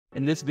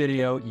In this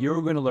video,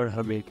 you're going to learn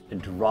how to make a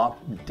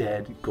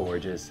drop-dead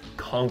gorgeous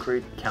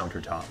concrete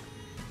countertop.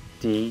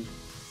 DIY.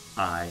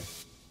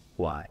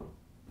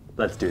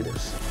 Let's do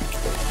this.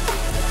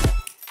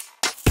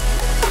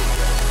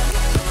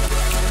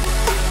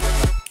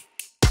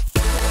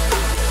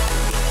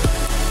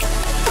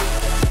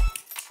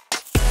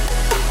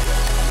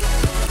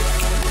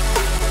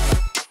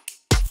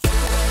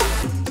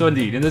 So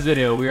indeed, in this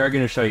video, we are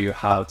going to show you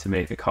how to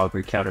make a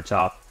concrete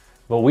countertop,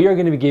 but we are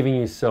going to be giving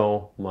you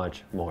so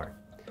much more.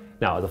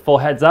 Now, as a full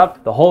heads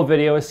up, the whole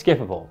video is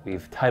skippable.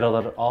 We've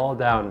titled it all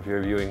down for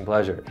your viewing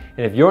pleasure.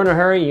 And if you're in a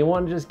hurry and you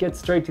want to just get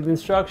straight to the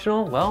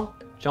instructional, well,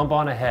 jump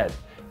on ahead.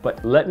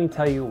 But let me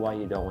tell you why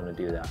you don't want to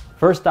do that.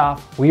 First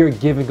off, we are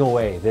giving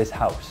away this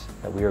house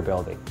that we are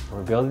building.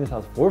 We're building this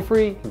house for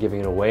free and giving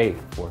it away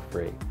for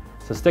free.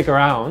 So stick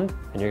around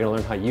and you're going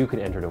to learn how you can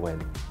enter to win.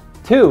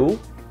 2,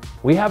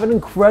 we have an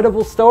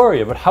incredible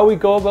story about how we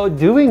go about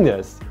doing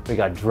this. We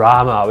got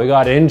drama, we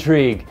got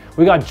intrigue,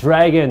 we got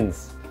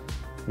dragons.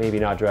 Maybe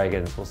not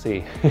dragons, we'll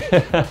see.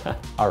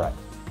 All right,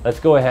 let's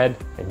go ahead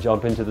and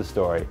jump into the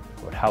story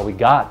about how we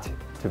got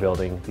to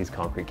building these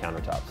concrete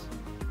countertops.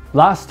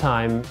 Last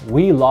time,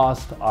 we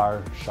lost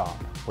our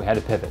shop. We had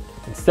to pivot.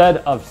 Instead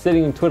of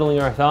sitting and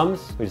twiddling our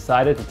thumbs, we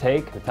decided to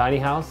take the tiny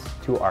house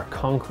to our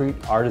concrete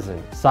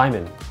artisan,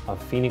 Simon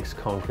of Phoenix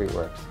Concrete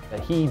Works.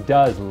 And he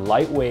does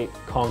lightweight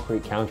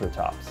concrete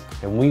countertops.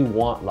 And we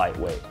want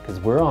lightweight because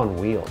we're on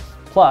wheels.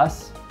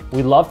 Plus,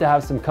 we'd love to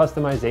have some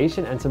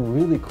customization and some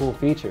really cool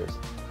features.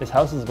 This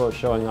house is about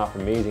showing off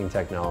amazing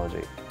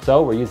technology.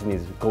 So we're using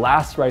these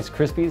glass Rice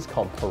Krispies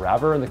called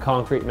Paraver in the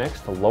concrete mix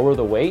to lower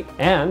the weight.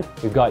 And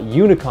we've got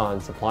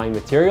Unicon supplying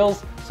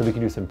materials so we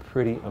can do some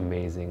pretty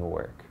amazing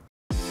work.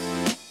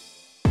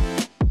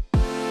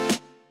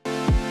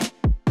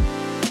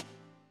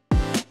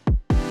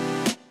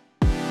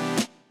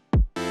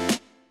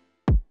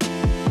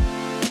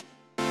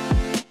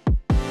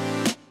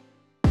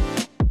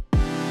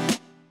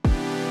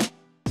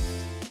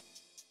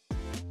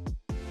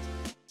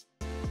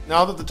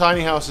 Now that the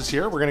tiny house is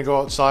here, we're going to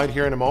go outside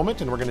here in a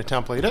moment and we're going to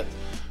template it.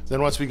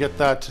 Then once we get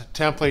that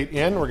template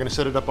in, we're going to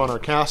set it up on our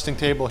casting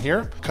table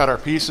here, cut our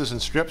pieces and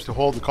strips to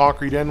hold the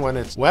concrete in when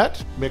it's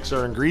wet, mix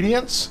our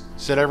ingredients,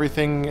 set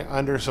everything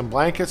under some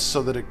blankets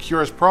so that it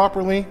cures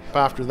properly.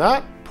 After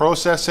that,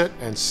 process it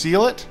and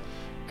seal it,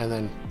 and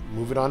then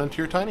move it on into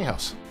your tiny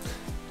house.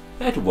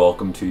 And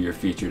welcome to your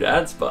featured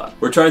ad spot.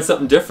 We're trying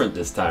something different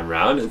this time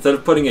around. Instead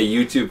of putting a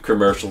YouTube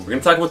commercial, we're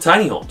gonna talk about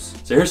tiny homes.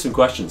 So here's some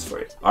questions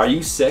for you. Are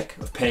you sick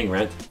of paying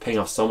rent, paying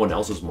off someone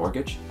else's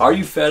mortgage? Are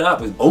you fed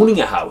up with owning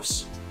a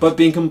house, but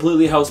being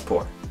completely house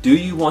poor? Do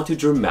you want to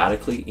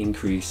dramatically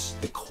increase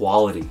the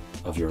quality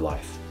of your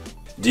life?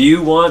 Do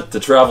you want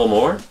to travel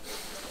more?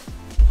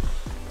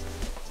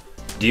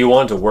 Do you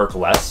want to work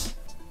less?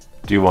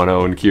 Do you want to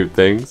own cute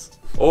things?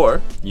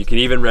 Or you can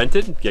even rent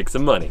it and get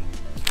some money.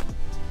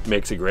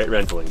 Makes a great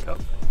rental income.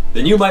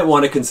 Then you might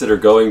want to consider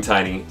going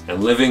tiny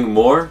and living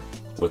more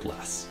with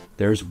less.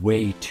 There's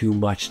way too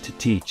much to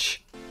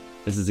teach.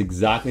 This is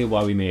exactly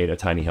why we made a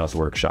tiny house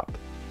workshop.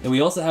 And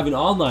we also have an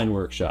online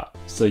workshop,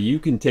 so you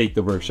can take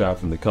the workshop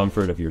from the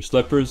comfort of your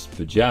slippers,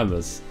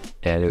 pajamas,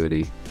 and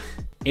hoodie.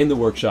 In the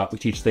workshop, we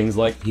teach things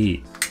like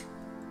heat,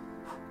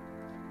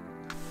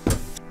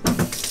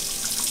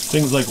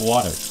 things like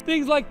water,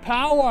 things like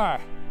power,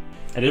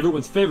 and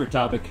everyone's favorite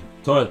topic,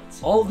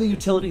 toilets. All of the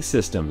utility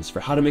systems for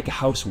how to make a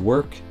house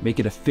work,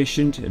 make it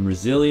efficient and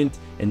resilient,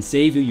 and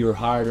save you your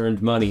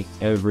hard-earned money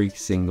every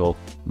single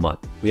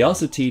month. We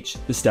also teach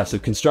the steps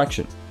of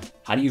construction.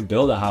 How do you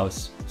build a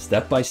house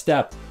step by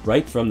step,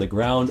 right from the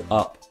ground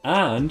up?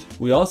 And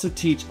we also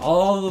teach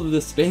all of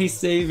the space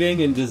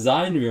saving and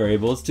design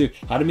variables to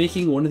how to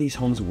making one of these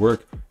homes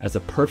work as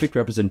a perfect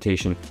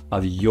representation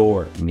of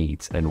your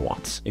needs and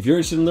wants. If you're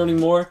interested in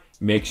learning more,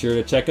 make sure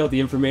to check out the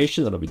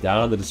information that'll be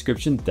down in the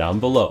description down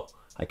below.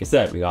 Like I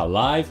said, we got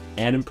live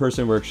and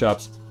in-person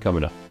workshops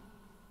coming up.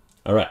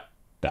 All right,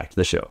 back to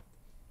the show.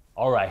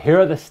 All right, here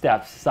are the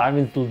steps.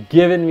 Simon's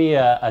given me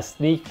a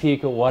sneak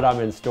peek of what I'm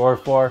in store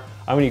for.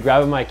 I'm gonna be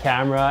grabbing my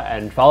camera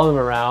and follow him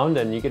around,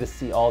 and you get to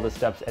see all the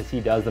steps as he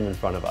does them in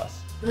front of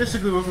us.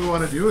 Basically what we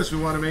want to do is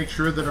we want to make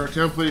sure that our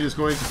template is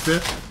going to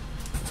fit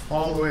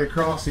all the way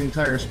across the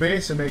entire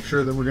space and make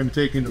sure that we're going to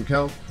take into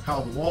account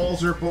how the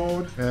walls are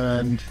bowed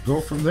and go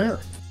from there.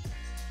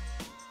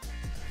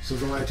 So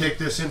then when I take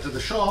this into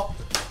the shop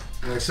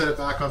and I set it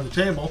back on the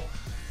table,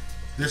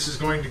 this is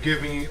going to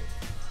give me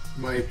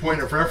my point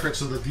of reference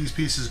so that these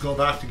pieces go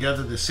back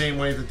together the same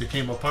way that they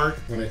came apart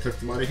when I took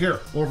them out of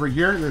here. Over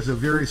here, there's a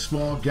very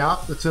small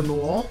gap that's in the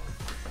wall.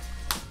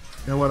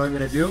 And what I'm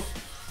going to do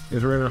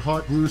is we're going to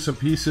hot glue some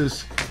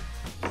pieces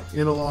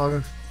in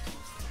along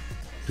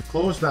to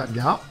close that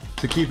gap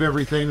to keep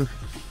everything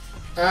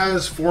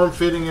as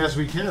form-fitting as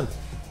we can.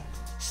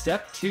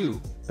 Step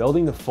 2,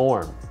 building the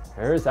form.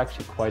 There is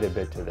actually quite a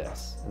bit to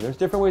this. And there's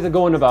different ways of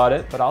going about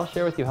it, but I'll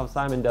share with you how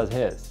Simon does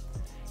his.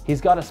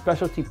 He's got a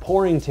specialty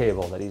pouring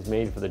table that he's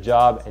made for the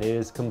job, and it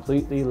is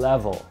completely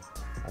level.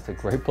 That's a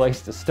great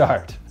place to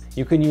start.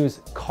 You can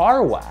use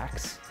car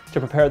wax to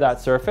prepare that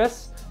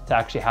surface, to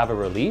actually have a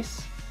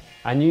release.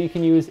 And you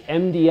can use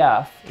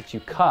MDF, which you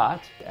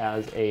cut,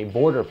 as a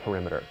border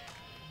perimeter.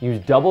 Use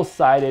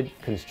double-sided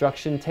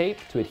construction tape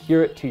to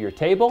adhere it to your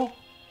table.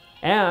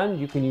 And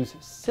you can use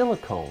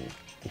silicone,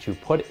 which you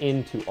put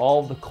into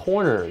all the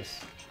corners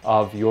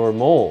of your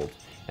mold.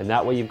 And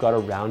that way you've got a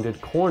rounded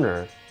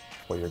corner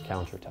for your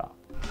countertop.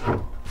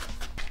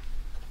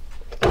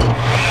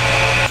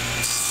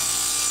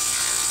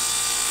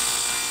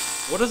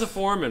 What is a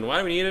form and why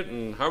do we need it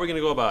and how are we going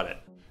to go about it?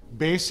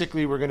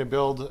 Basically, we're going to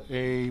build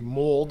a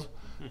mold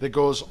that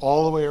goes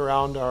all the way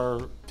around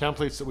our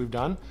templates that we've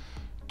done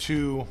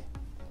to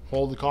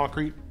hold the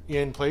concrete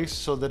in place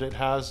so that it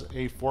has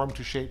a form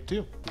to shape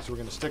too. So we're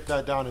going to stick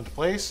that down into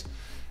place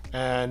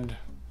and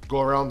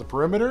go around the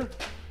perimeter,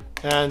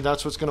 and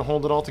that's what's going to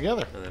hold it all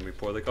together. And then we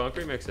pour the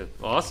concrete mix in.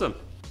 Awesome.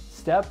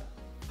 Step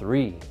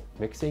 3,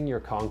 mixing your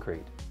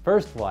concrete.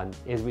 First one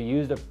is we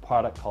used a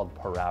product called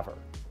Paraver.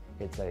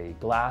 It's a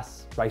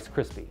glass Rice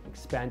Krispie,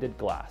 expanded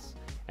glass.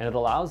 And it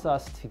allows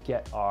us to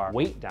get our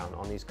weight down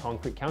on these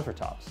concrete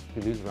countertops.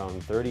 We lose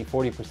around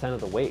 30–40% of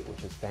the weight,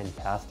 which is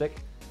fantastic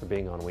for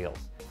being on wheels.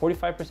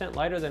 45%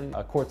 lighter than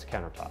a quartz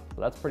countertop,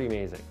 so that's pretty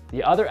amazing.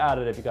 The other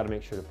additive you gotta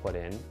make sure to put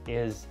in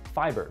is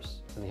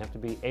fibers, and they have to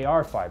be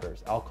AR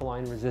fibers,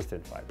 alkaline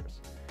resistant fibers.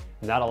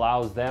 And that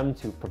allows them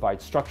to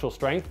provide structural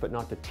strength but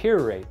not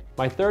deteriorate.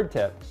 My third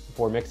tip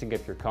for mixing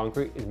up your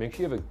concrete is make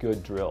sure you have a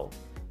good drill.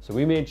 So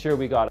we made sure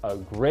we got a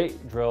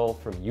great drill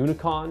from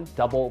Unicon,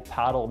 double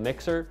paddle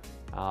mixer,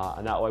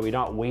 and that way we're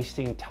not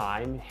wasting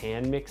time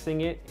hand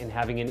mixing it and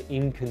having an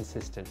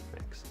inconsistent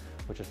mix,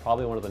 which is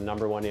probably one of the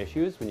 #1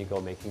 issues when you go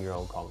making your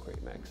own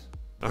concrete mix.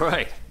 All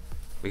right,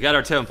 we got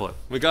our template,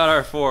 we got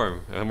our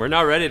form, and we're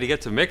now ready to get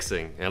to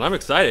mixing. And I'm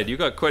excited, you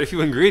got quite a few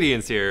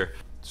ingredients here.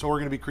 So we're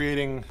going to be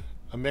creating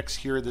a mix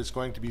here that's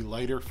going to be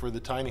lighter for the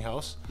tiny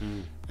house.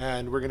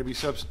 And we're going to be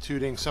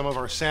substituting some of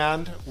our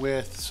sand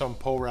with some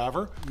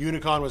Paraver.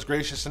 Unicon was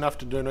gracious enough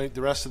to donate the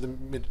rest of the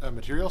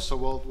material, so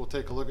we'll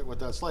take a look at what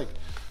that's like.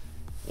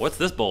 What's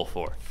this bowl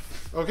for?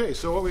 Okay,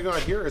 so what we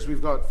got here is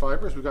we've got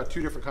fibers. We've got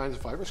 2 different kinds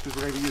of fibers because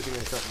we're going to be using it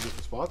in a couple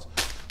different spots.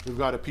 We've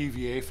got a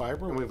PVA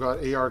fiber and we've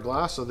got AR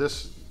glass. So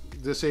this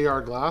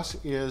AR glass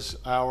is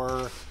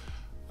our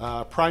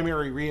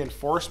primary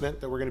reinforcement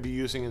that we're going to be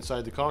using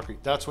inside the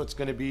concrete. That's what's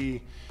going to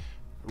be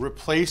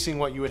replacing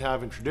what you would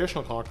have in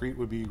traditional concrete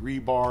would be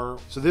rebar.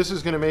 So this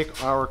is going to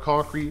make our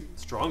concrete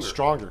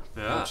stronger.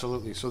 Yeah.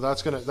 Absolutely. So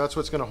that's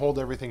what's going to hold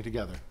everything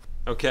together.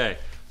 Okay,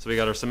 so we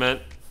got our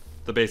cement,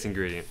 the base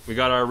ingredient. We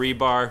got our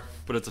rebar,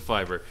 but it's a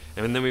fiber.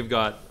 And then we've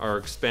got our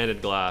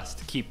expanded glass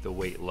to keep the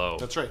weight low.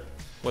 That's right.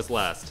 What's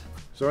last?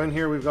 So in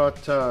here we've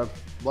got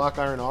black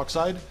iron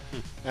oxide,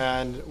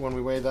 and when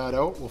we weigh that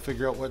out, we'll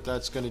figure out what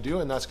that's going to do,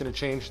 and that's going to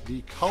change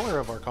the color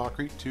of our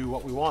concrete to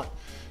what we want.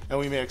 And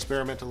we may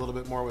experiment a little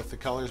bit more with the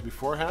colors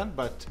beforehand,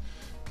 but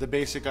the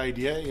basic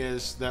idea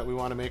is that we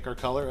want to make our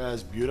color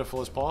as beautiful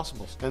as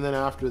possible. And then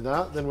after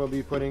that, then we'll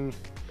be putting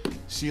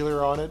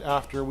sealer on it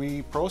after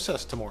we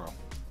process tomorrow.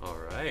 All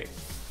right,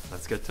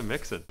 let's get to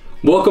mixing.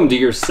 Welcome to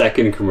your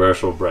second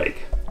commercial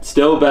break.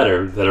 Still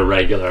better than a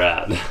regular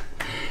ad.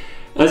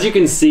 As you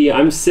can see,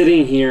 I'm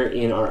sitting here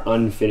in our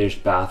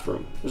unfinished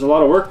bathroom. There's a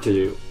lot of work to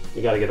do.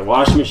 We gotta get a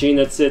washing machine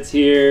that sits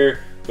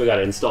here. We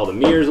gotta install the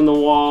mirrors on the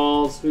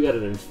walls. We got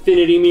an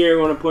infinity mirror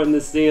we wanna put in the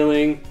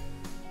ceiling.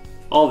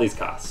 All these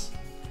costs.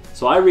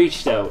 So I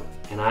reached out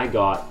and I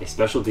got a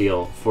special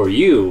deal for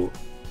you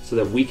so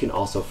that we can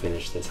also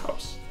finish this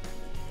house.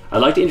 I'd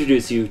like to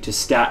introduce you to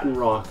Staten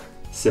Rock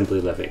Simply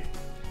Living.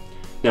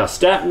 Now,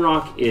 Staten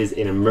Rock is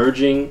an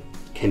emerging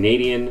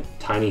Canadian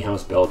tiny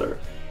house builder,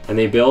 and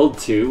they build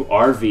to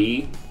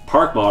RV,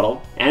 park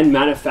model, and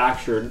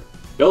manufactured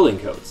building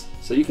codes.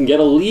 So you can get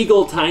a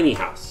legal tiny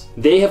house.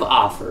 They have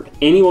offered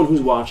anyone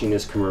who's watching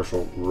this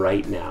commercial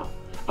right now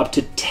up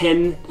to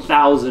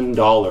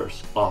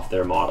 $10,000 off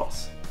their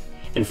models.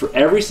 And for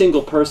every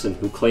single person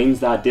who claims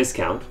that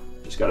discount,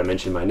 just gotta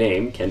mention my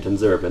name, Kenton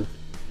Zerbin,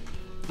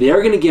 they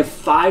are gonna give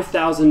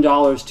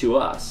 $5,000 to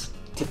us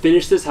to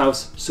finish this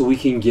house so we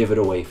can give it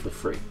away for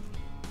free.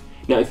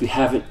 Now, if you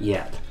haven't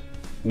yet,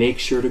 make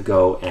sure to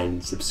go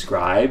and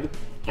subscribe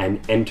and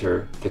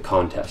enter the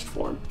contest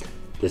form.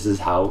 This is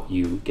how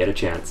you get a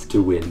chance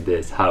to win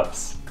this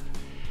house.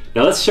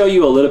 Now let's show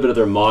you a little bit of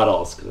their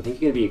models, because I think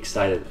you're gonna be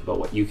excited about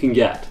what you can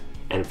get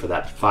and for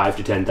that $5,000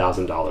 to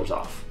 $10,000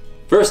 off.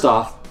 First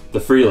off, the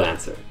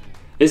Freelancer.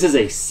 This is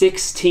a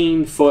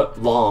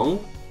 16-foot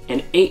long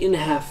and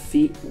 8.5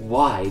 feet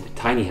wide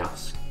tiny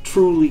house,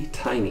 truly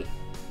tiny.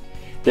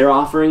 They're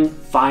offering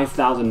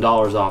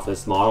 $5,000 off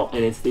this model,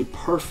 and it's the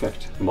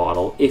perfect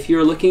model if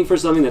you're looking for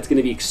something that's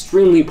gonna be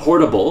extremely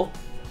portable,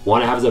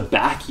 wanna have as a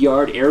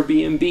backyard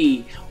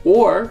Airbnb,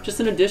 or just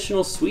an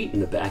additional suite in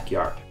the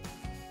backyard.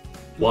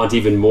 Want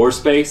even more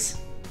space?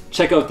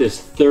 Check out this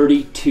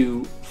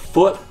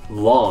 32-foot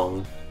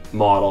long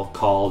model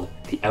called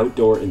the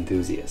Outdoor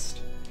Enthusiast.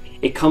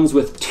 It comes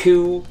with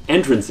 2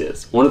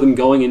 entrances, one of them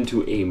going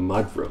into a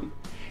mudroom.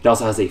 It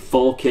also has a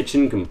full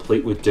kitchen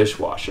complete with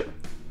dishwasher.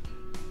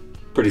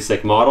 Pretty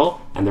sick model,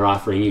 and they're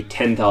offering you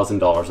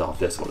 $10,000 off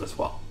this one as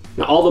well.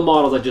 Now all the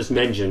models I just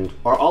mentioned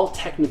are all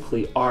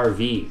technically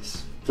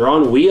RVs. They're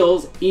on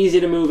wheels, easy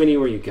to move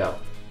anywhere you go.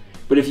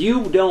 But if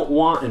you don't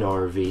want an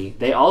RV,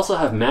 they also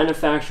have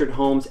manufactured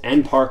homes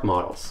and park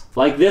models,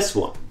 like this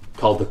one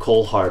called the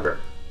Cole Harbor.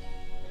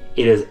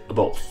 It is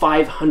about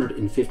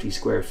 550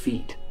 square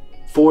feet,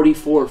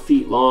 44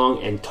 feet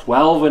long and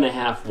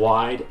 12.5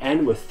 wide,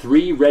 and with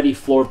 3 ready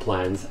floor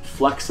plans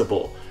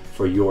flexible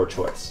for your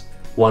choice.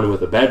 One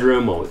with a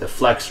bedroom, one with a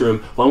flex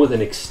room, one with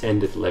an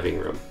extended living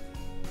room.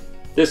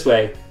 This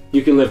way,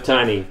 you can live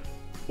tiny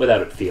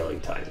without it feeling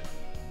tiny.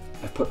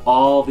 I've put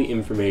all the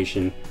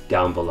information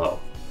down below.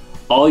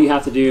 All you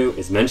have to do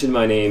is mention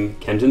my name,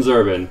 Kenton's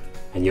Urban,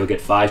 and you'll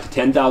get $5,000 to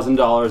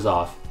 $10,000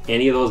 off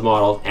any of those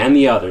models and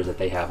the others that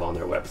they have on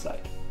their website.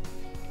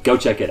 Go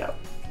check it out.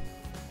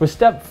 With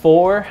step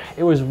 4,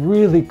 it was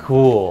really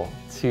cool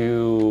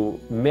to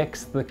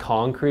mix the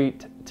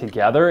concrete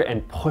together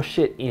and push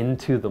it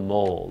into the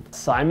mold.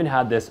 Simon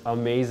had this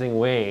amazing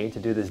way to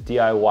do this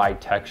DIY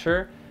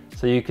texture.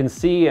 So you can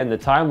see in the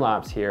time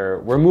lapse here,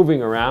 we're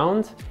moving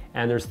around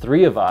and there's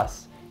 3 of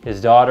us, his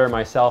daughter,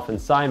 myself,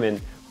 and Simon,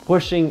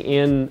 pushing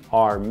in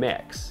our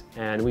mix.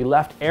 And we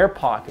left air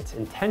pockets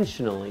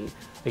intentionally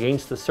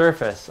against the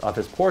surface of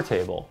his pour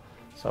table.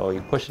 So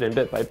you push it in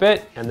bit by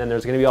bit, and then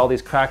there's gonna be all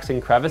these cracks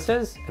and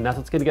crevices, and that's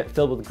what's gonna get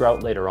filled with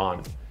grout later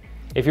on.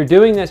 If you're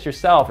doing this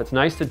yourself, it's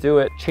nice to do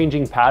it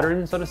changing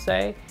patterns, so to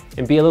say,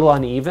 and be a little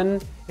uneven.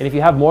 And if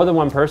you have more than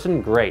one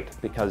person, great,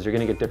 because you're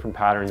gonna get different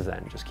patterns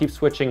then. Just keep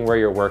switching where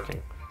you're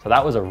working. So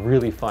that was a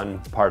really fun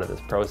part of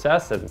this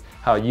process and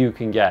how you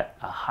can get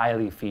a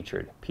highly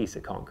featured piece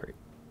of concrete.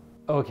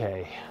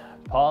 Okay,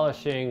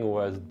 polishing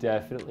was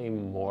definitely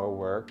more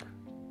work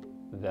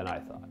than I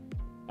thought,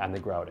 and the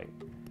grouting.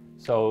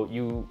 So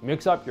you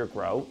mix up your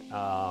grout.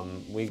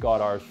 We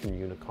got ours from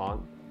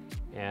Unicon,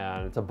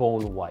 and it's a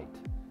bone white.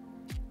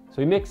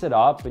 So you mix it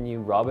up and you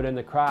rub it in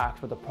the cracks,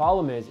 but the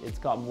problem is it's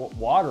got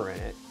water in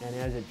it, and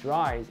as it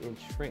dries, it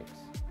shrinks.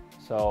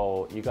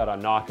 So you gotta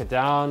knock it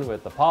down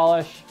with the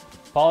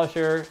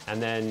polisher,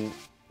 and then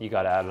you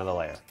gotta add another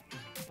layer.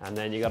 And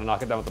then you gotta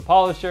knock it down with the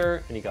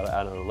polisher, and you gotta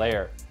add another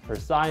layer. For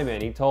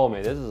Simon, he told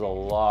me this is a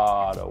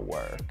lot of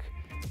work.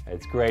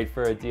 It's great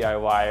for a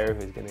DIYer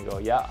who's gonna go,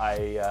 yeah,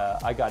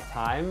 I got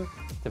time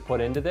to put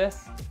into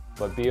this,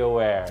 but be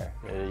aware,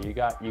 you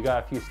got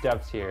a few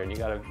steps here and you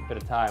got a bit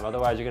of time.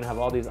 Otherwise, you're gonna have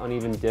all these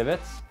uneven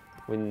divots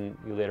when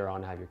you later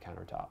on have your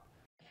countertop.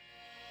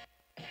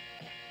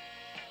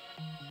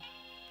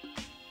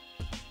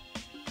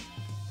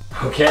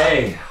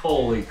 Okay,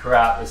 holy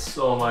crap, there's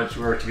so much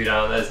work to be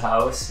done on this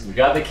house. We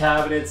got the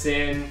cabinets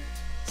in.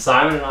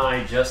 Simon and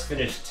I just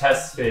finished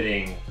test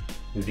fitting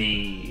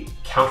the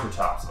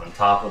countertops on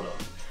top of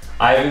them.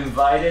 I've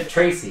invited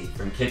Tracy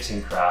from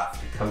Kitchen Craft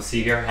to come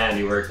see her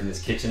handiwork in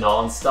this kitchen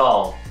all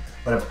installed,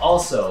 but I've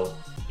also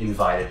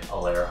invited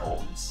Alair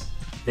Homes.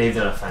 They've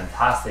done a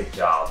fantastic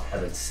job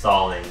of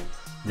installing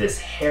this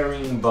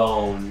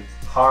herringbone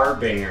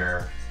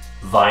Harbinger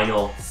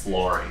vinyl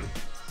flooring,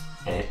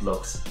 and it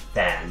looks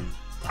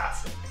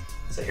fantastic.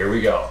 So here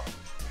we go.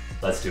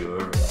 Let's do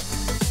it.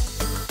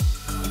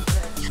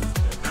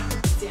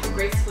 See how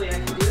gracefully I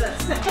can do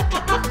this.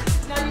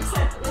 Now you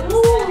said,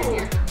 stand in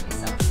here.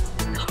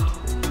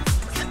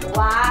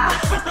 Wow!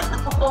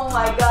 Oh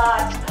my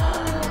gosh!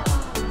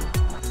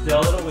 Still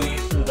a little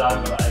weeds from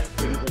done, but I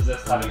couldn't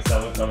resist having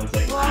someone come and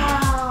say,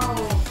 wow!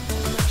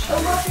 Oh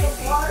look, it's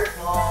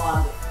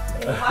waterfall!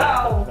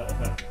 Wow!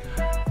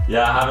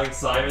 Yeah, having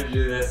Simon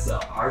do this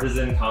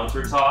artisan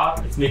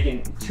countertop, it's making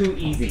it too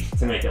easy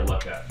to make it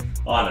look good,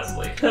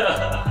 honestly.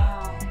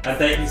 And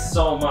thank you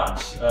so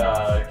much,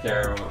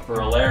 Kara, for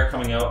Alair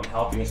coming out and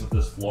helping us with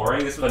this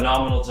flooring. This is a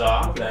phenomenal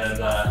job, and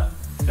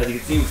as you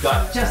can see, we've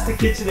got just the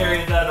kitchen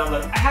area done. I'm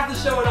like, I have to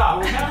show it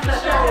off. I have to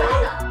show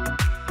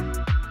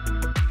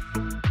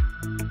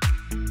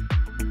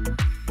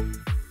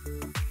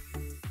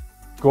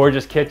it.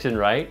 Gorgeous kitchen,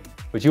 right?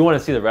 But you want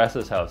to see the rest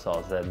of this house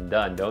all said and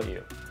done, don't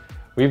you?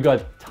 We've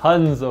got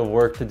tons of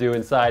work to do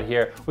inside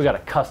here. We got a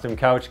custom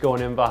couch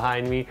going in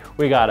behind me.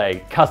 We got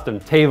a custom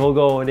table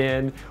going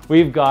in.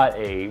 We've got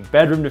a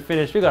bedroom to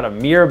finish. We got a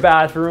mirror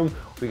bathroom.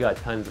 We got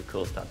tons of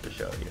cool stuff to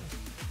show you.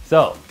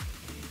 So,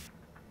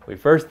 we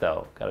first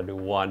though, gotta do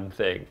one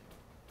thing.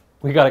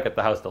 We gotta get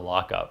the house to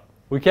lock up.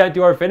 We can't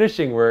do our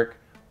finishing work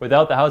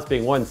without the house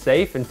being one,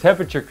 safe and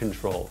temperature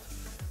controlled.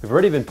 We've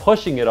already been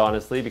pushing it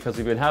honestly because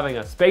we've been having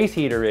a space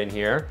heater in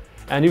here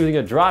and using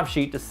a drop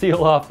sheet to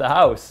seal off the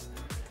house.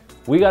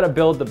 We gotta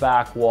build the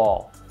back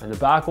wall, and the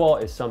back wall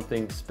is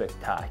something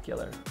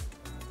spectacular.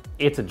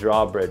 It's a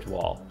drawbridge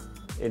wall.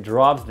 It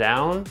drops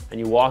down and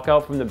you walk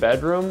out from the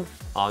bedroom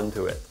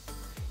onto it.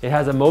 It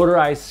has a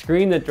motorized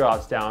screen that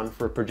drops down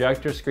for a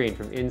projector screen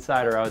from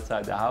inside or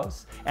outside the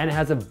house. And it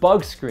has a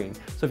bug screen.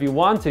 So if you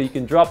want to, you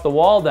can drop the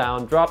wall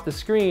down, drop the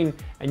screen,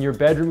 and your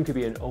bedroom could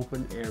be an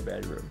open air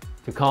bedroom.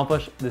 To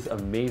accomplish this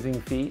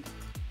amazing feat,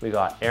 we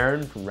got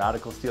Aaron from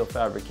Radical Steel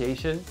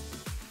Fabrication,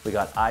 we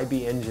got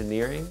IB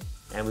Engineering,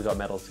 and we got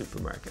Metal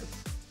Supermarkets.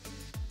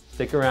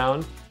 Stick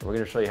around, and we're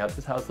gonna show you how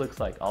this house looks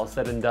like all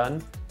said and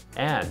done,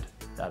 and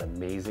that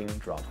amazing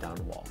drop-down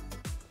wall.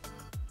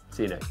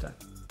 See you next time.